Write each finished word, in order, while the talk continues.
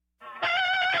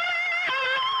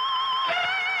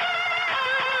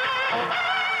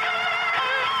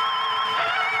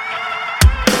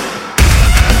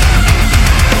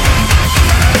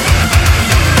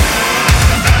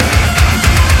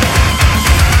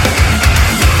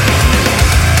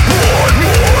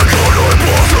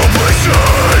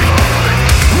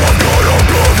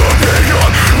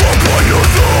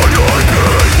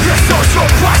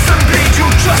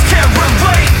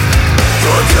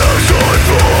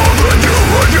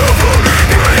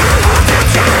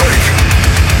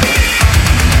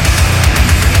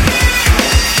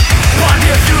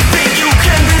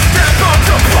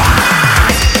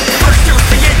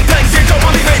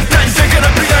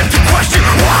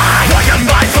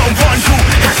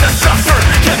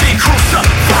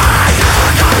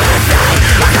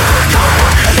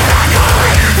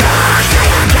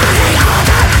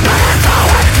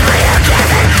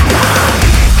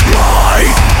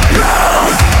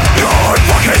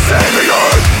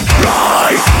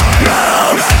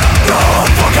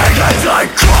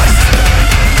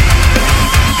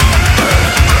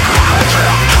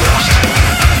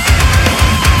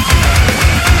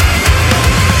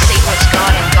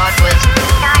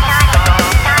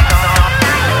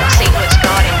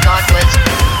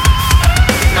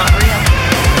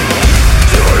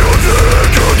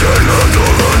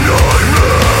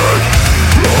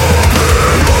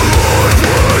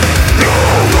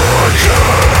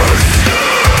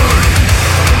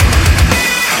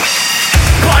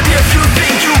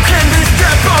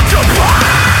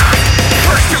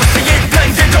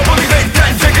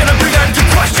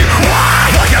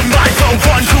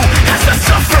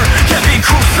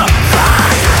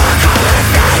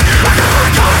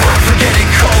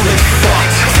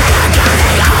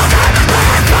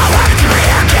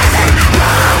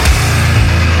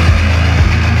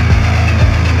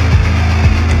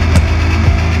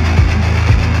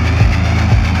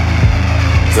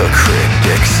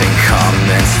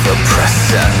the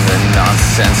press and the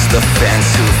nonsense, the fans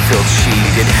who feel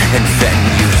cheated, and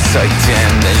venues I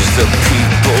damage, the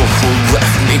people who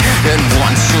left me and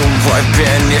want to I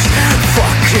banished.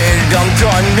 Fuck it, I'm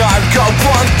done, I've got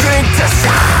one thing to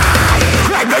say.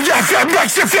 Even if it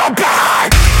makes you feel bad,